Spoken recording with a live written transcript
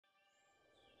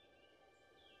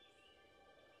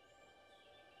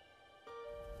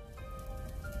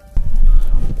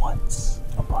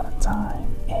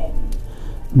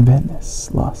In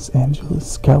Venice, Los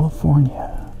Angeles,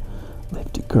 California,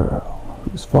 lived a girl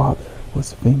whose father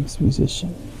was a famous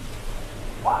musician,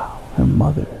 while her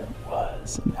mother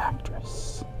was an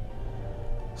actress.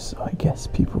 So I guess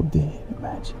people did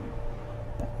imagine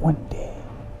that one day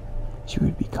she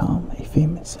would become a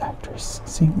famous actress,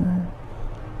 singer,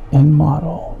 and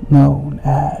model known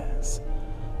as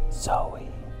Zoe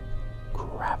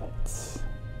Kravitz.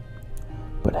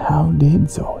 But how did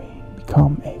Zoe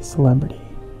become a celebrity?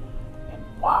 And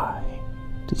why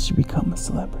did she become a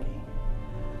celebrity?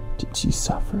 Did she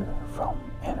suffer from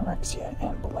anorexia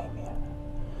and bulimia?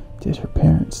 Did her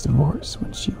parents divorce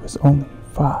when she was only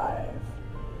 5?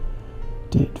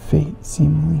 Did fate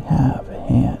seemingly have a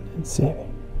hand in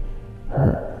saving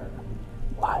her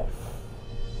life?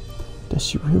 Does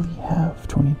she really have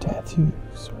 20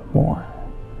 tattoos or more?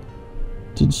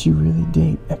 Did she really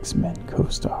date X-Men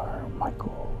co-star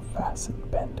Michael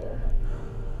Fassbender?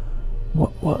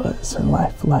 What was her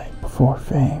life like before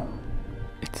fame?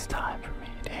 It's time for me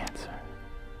to answer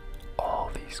all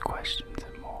these questions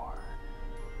and more,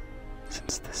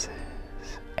 since this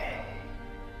is ASMR.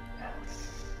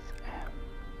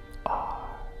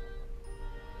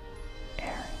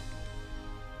 Aaron,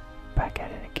 back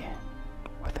at it again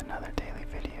with another daily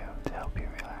video to help you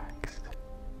relax.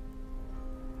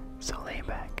 So lay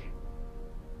back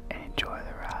and enjoy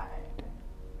the ride.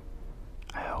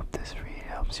 I hope this read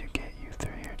helps you get you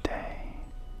through your day,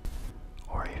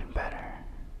 or even better,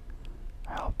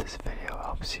 I hope this video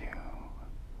helps you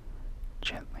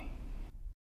gently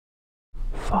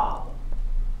fall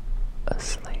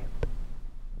asleep.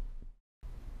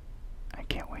 I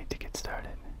can't wait to get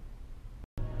started.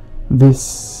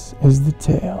 This is the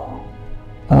tale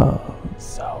of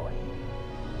Zoe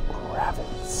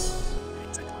Kravitz.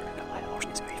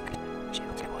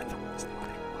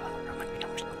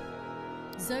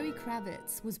 Zoe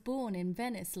Kravitz was born in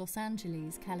Venice, Los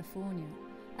Angeles, California,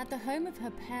 at the home of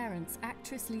her parents,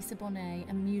 actress Lisa Bonet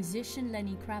and musician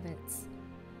Lenny Kravitz.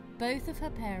 Both of her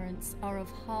parents are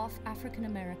of half African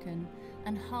American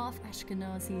and half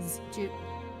Ashkenazi Jew.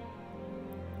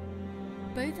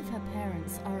 Both of her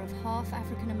parents are of half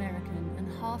African American and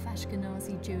half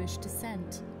Ashkenazi Jewish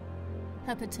descent.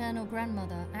 Her paternal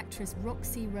grandmother, actress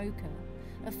Roxxy,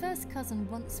 a first cousin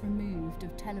once removed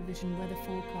of television weather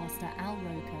forecaster Al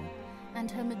Roker, and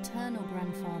her maternal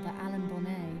grandfather Alan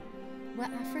Bonet were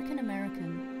African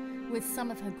American, with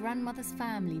some of her grandmother's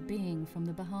family being from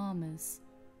the Bahamas.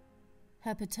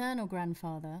 Her paternal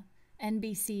grandfather,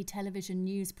 NBC television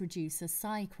news producer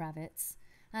Cy Kravitz,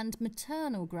 and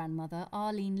maternal grandmother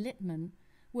Arlene Littman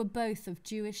were both of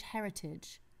Jewish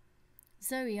heritage.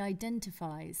 Zoe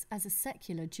identifies as a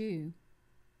secular Jew.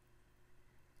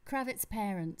 Kravitz's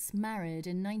parents married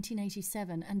in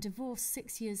 1987 and divorced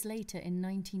 6 years later in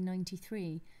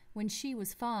 1993, when she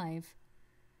was 5.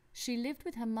 She lived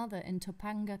with her mother in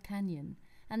Topanga Canyon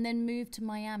and then moved to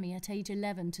Miami at age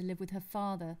 11 to live with her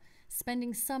father,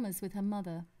 spending summers with her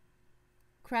mother.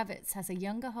 Kravitz has a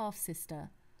younger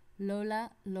half-sister, Lola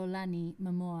Lolani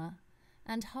Momoa,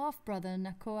 and half-brother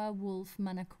Nakoa Wolf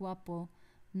Manakwapo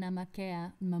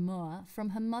Namakea Momoa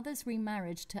from her mother's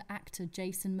remarriage to actor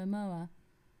Jason Momoa.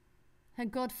 Her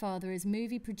godfather is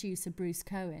movie producer Bruce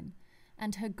Cohen,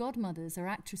 and her godmothers are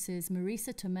actresses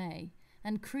Marisa Tomei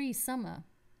and Cree Summer.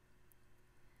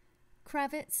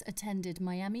 Kravitz attended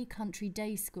Miami Country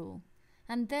Day School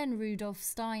and then Rudolph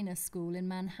Steiner School in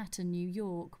Manhattan, New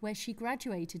York, where she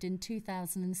graduated in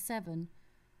 2007.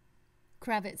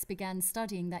 Kravitz began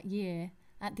studying that year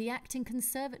at the Acting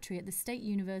Conservatory at the State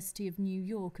University of New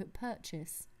York at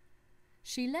Purchase.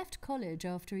 She left college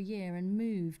after a year and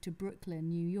moved to Brooklyn,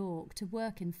 New York to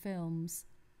work in films.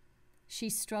 She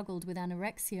struggled with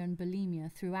anorexia and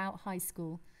bulimia throughout high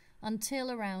school until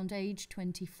around age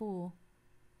 24.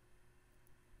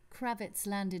 Kravitz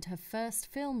landed her first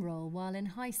film role while in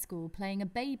high school, playing a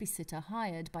babysitter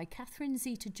hired by Catherine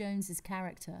Zeta-Jones's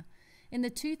character in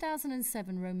the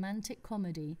 2007 romantic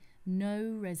comedy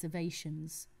No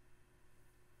Reservations.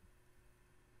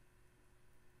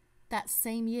 That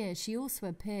same year, she also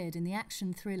appeared in the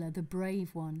action thriller The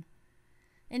Brave One.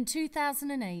 In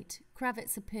 2008,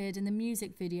 Kravitz appeared in the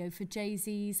music video for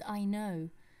Jay-Z's I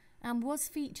Know and was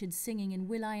featured singing in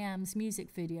will.i.am's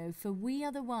music video for We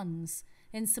Are the Ones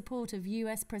in support of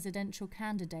US presidential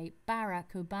candidate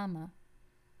Barack Obama.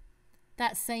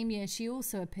 That same year, she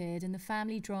also appeared in the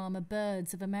family drama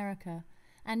Birds of America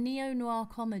and neo-noir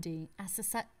comedy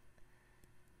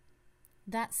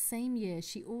That same year,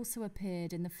 she also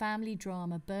appeared in the family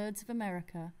drama Birds of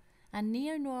America and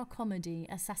neo-noir comedy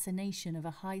Assassination of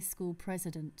a High School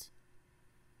President.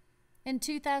 In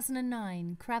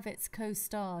 2009, Kravitz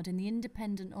co-starred in the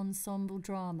independent ensemble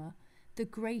drama The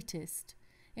Greatest,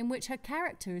 in which her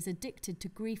character is addicted to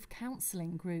grief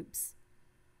counselling groups.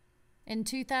 In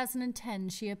 2010,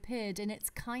 she appeared in It's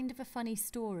Kind of a Funny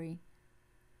Story.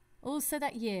 Also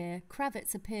that year,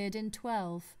 Kravitz appeared in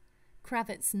 12.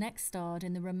 Kravitz next starred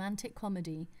in the romantic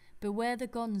comedy Beware the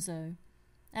Gonzo,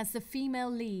 as the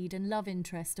female lead and love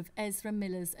interest of Ezra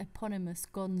Miller's eponymous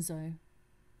Gonzo.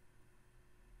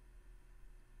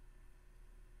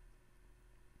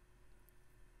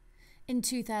 In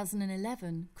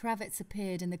 2011, Kravitz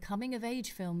appeared in the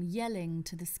coming-of-age film Yelling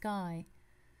to the Sky.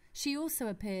 She also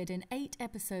appeared in 8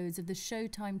 episodes of the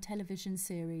Showtime television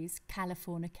series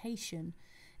Californication,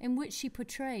 in which she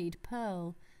portrayed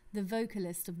Pearl, the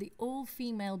vocalist of the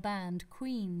all-female band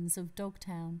Queens of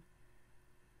Dogtown.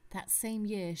 That same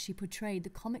year, she portrayed the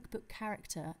comic book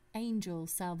character Angel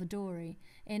Salvadori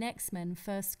in X-Men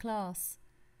First Class.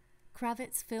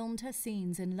 Kravitz filmed her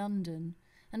scenes in London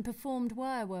and performed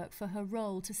wire work for her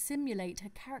role to simulate her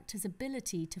character's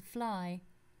ability to fly.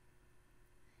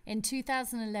 In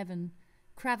 2011,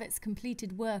 Kravitz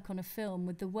completed work on a film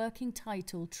with the working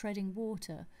title Treading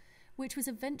Water, which was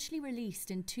eventually released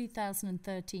in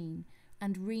 2013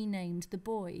 and renamed The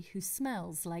Boy Who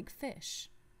Smells Like Fish.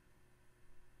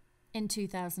 In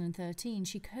 2013,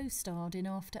 she co-starred in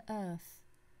After Earth.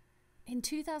 In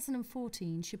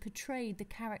 2014, she portrayed the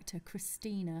character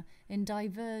Christina in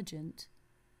Divergent.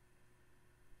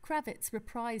 Kravitz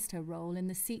reprised her role in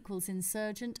the sequels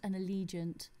Insurgent and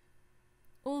Allegiant.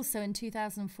 Also in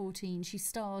 2014, she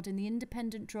starred in the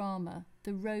independent drama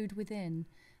The Road Within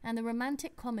and the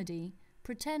romantic comedy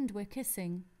Pretend We're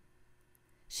Kissing.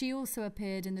 She also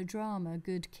appeared in the drama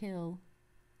Good Kill.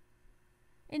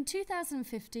 In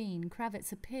 2015,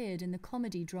 Kravitz appeared in the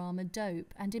comedy drama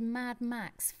Dope and in Mad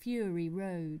Max Fury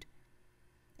Road.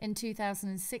 In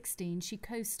 2016, she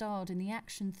co-starred in the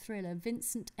action thriller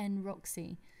Vincent and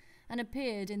Roxxy and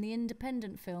appeared in the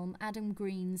independent film Adam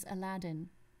Green's Aladdin.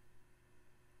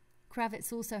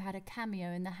 Kravitz also had a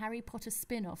cameo in the Harry Potter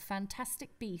spin-off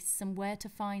Fantastic Beasts and Where to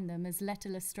Find Them as Letta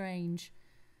Lestrange.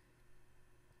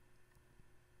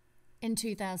 In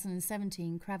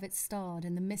 2017, Kravitz starred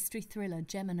in the mystery thriller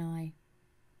Gemini.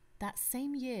 That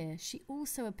same year, she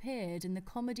also appeared in the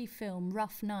comedy film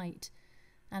Rough Night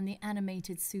and the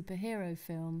animated superhero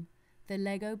film The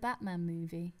Lego Batman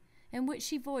Movie, in which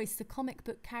she voiced the comic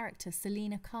book character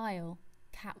Selina Kyle,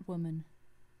 Catwoman.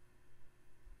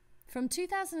 From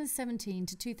 2017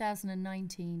 to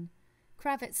 2019,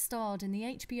 Kravitz starred in the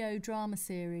HBO drama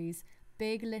series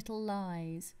Big Little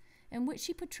Lies, in which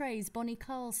she portrays Bonnie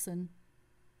Carlson.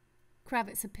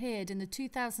 Kravitz appeared in the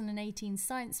 2018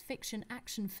 science fiction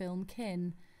action film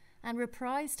Kin and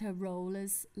reprised her role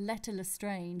as Letta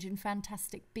Lestrange in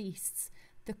Fantastic Beasts: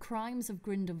 The Crimes of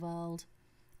Grindelwald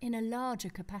in a larger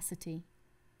capacity.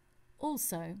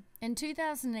 Also, in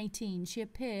 2018, she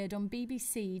appeared on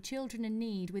BBC Children in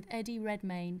Need with Eddie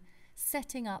Redmayne,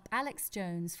 setting up Alex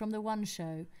Jones from The One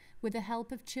Show with the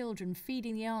help of children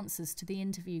feeding the answers to the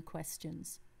interview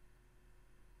questions.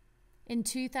 In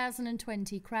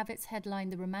 2020, Kravitz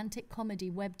headlined the romantic comedy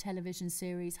web television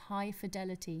series High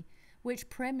Fidelity,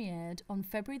 which premiered on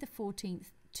February the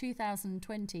 14th,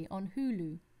 2020 on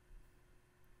Hulu.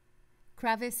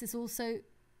 Kravitz is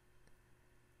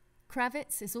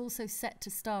also set to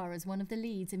star as one of the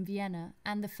leads in Vienna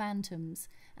and The Phantoms,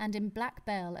 and in Black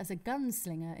Belle as a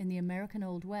gunslinger in the American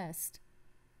Old West.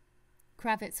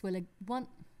 Kravitz will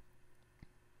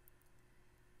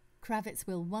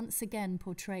once again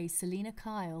portray Selina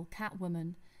Kyle,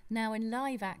 Catwoman, now in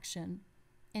live action,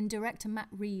 in director Matt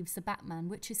Reeves' The Batman,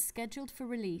 which is scheduled for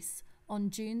release on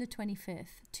June the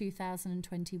 25th,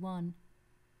 2021.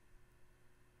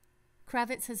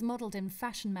 Kravitz has modelled in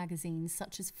fashion magazines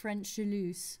such as French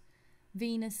Jealouse,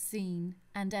 Venus Zine,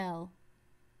 and Elle.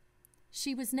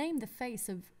 She was named the face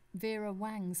of Vera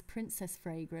Wang's Princess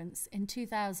fragrance in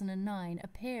 2009,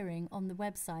 appearing on the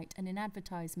website and in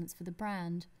advertisements for the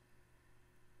brand.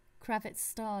 Kravitz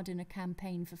starred in a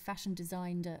campaign for fashion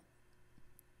designer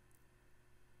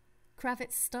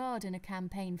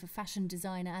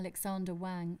Alexander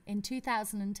Wang in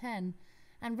 2010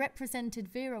 and represented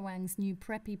Vera Wang's new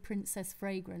preppy princess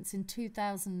fragrance in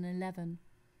 2011.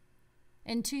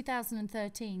 In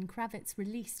 2013, Kravitz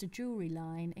released a jewellery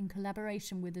line in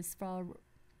collaboration with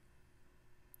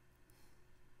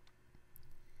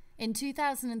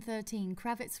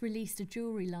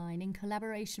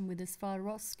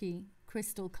Swarovski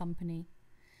Crystal Company.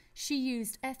 She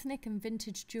used ethnic and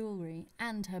vintage jewellery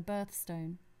and her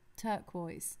birthstone,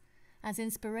 turquoise, as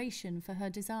inspiration for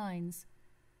her designs.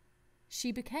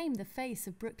 She became the face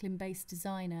of Brooklyn-based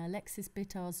designer Alexis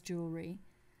Bittar's jewelry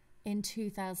in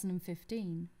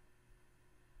 2015.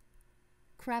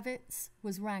 Kravitz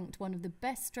was ranked one of the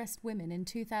best-dressed women in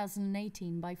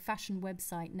 2018 by fashion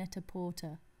website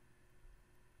Net-a-Porter.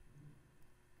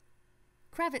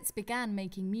 Kravitz began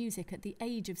making music at the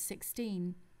age of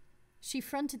 16. She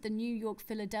fronted the New York,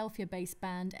 Philadelphia-based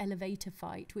band Elevator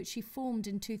Fight, which she formed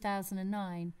in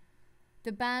 2009.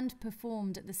 The band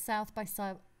performed at the South by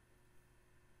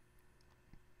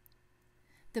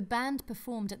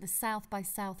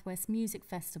Southwest Music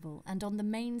Festival and on the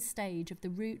main stage of the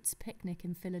Roots Picnic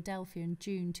in Philadelphia in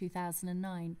June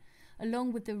 2009,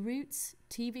 along with the Roots,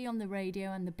 TV on the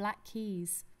Radio and the Black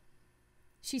Keys.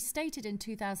 She stated in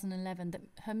 2011 that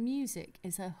her music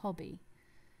is her hobby.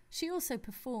 She also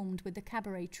performed with the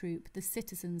cabaret troupe The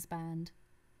Citizens Band.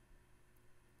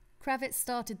 Kravitz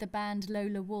started the band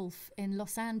Lola Wolf in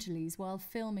Los Angeles while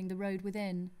filming The Road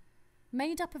Within.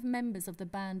 Made up of members of the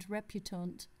band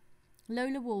Reputant,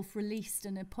 Lola Wolf released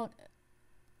an eponymous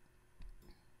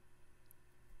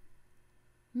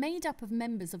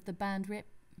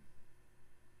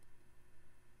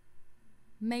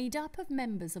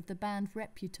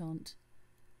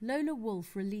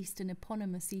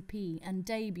EP and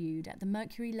debuted at the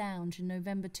Mercury Lounge in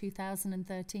November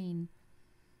 2013.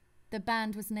 The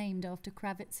band was named after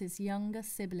Kravitz's younger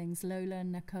siblings Lola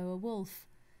and Nakoa Wolf.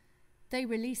 They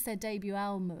released their debut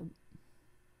album,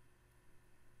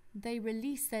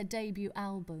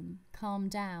 Calm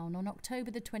Down, on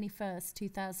October the 21st,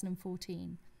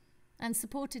 2014, and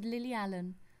supported Lily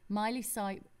Allen, Miley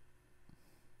Cyrus.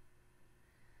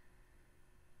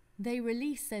 They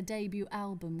released their debut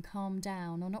album, Calm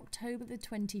Down, on October the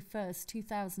 21st,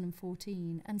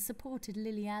 2014, and supported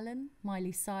Lily Allen,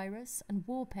 Miley Cyrus, and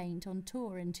Warpaint on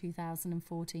tour in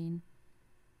 2014.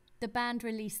 The band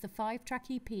released the 5-track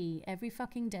EP, Every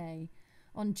Fucking Day,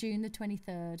 on June the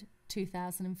 23rd,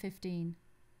 2015.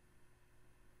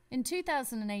 In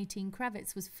 2018,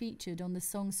 Kravitz was featured on the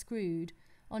song Screwed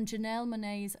on Janelle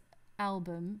Monáe's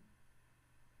album.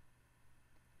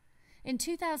 In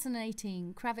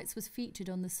 2018, Kravitz was featured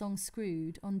on the song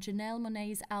Screwed on Janelle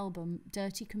Monáe's album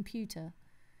Dirty Computer.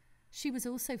 She was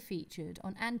also featured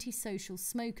on Antisocial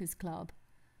Smokers Club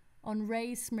on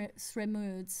Ray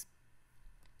Sremmurd's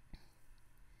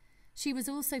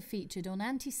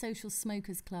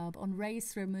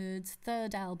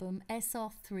third album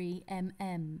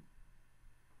SR3MM.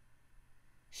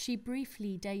 She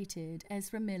briefly dated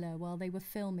Ezra Miller while they were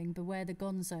filming Beware the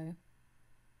Gonzo.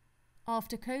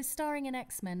 After co-starring in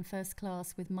X-Men First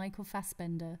Class with Michael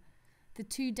Fassbender, the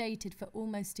two dated for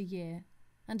almost a year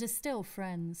and are still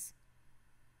friends.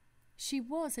 She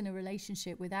was in a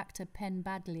relationship with actor Penn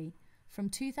Badley from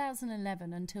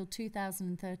 2011 until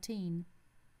 2013.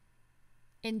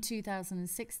 In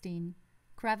 2016,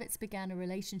 Kravitz began a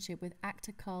relationship with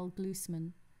actor Karl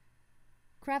Glusman.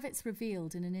 Kravitz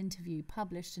revealed in an interview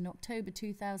published in October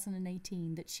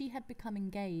 2018 that she had become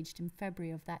engaged in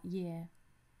February of that year.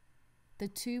 The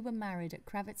two were married at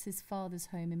Kravitz's father's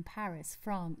home in Paris,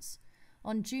 France,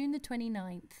 on June the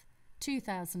 29th,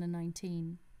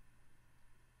 2019.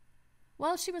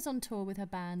 While she was on tour with her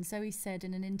band, Zoe said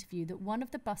in an interview that one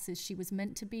of the buses she was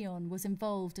meant to be on was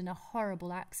involved in a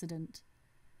horrible accident.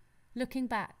 Looking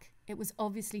back, it was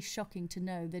obviously shocking to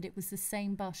know that it was the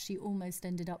same bus she almost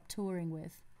ended up touring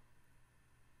with.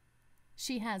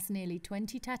 She has nearly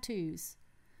 20 tattoos.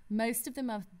 Most of them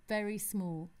are very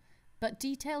small, but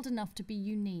detailed enough to be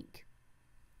unique.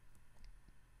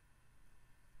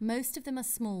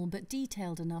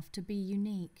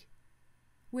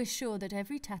 We're sure that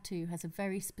every tattoo has a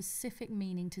very specific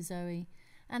meaning to Zoe,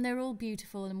 and they're all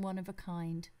beautiful and one of a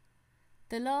kind.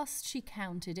 The last she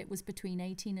counted, it was between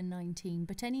 18 and 19,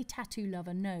 but any tattoo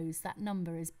lover knows that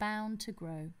number is bound to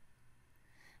grow.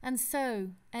 And so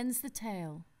ends the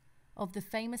tale of the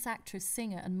famous actress,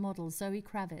 singer and model Zoe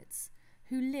Kravitz,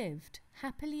 who lived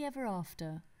happily ever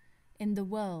after in the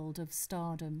world of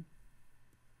stardom.